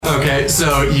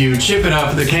So you chip it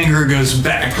up, the kangaroo goes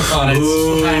back on its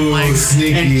hind legs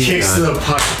sneaky. and kicks the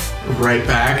puck right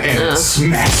back and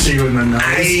smacks you in the nose.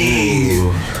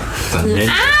 Ooh.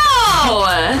 Ow!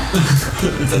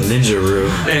 The ninja-roo.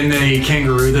 And the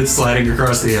kangaroo that's sliding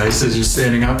across the ice as you're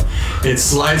standing up, it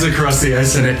slides across the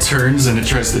ice and it turns and it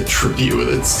tries to trip you with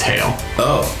its tail.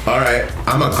 Oh, all right.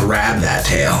 I'm gonna grab that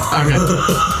tail.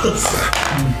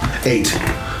 Okay. 8.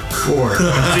 4. So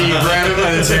you grab it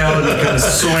by the tail and you kind of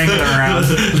swing it around.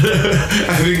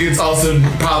 I think it's also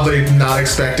probably not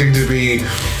expecting to be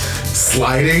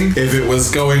sliding. If it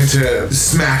was going to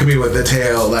smack me with the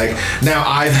tail, like now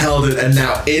I've held it and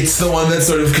now it's the one that's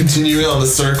sort of continuing on the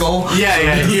circle.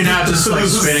 Yeah, you're not just like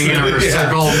spinning in a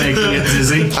circle, making it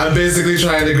dizzy. I'm basically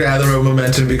trying to gather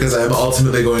momentum because I'm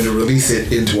ultimately going to release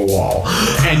it into a wall.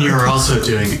 And you're also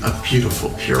doing a beautiful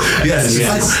pirouette.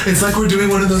 Yes, it's like we're doing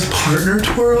one of those partner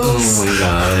twirls. Oh my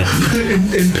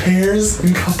god. in pairs,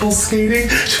 in couples skating.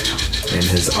 And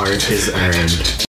his art is earned.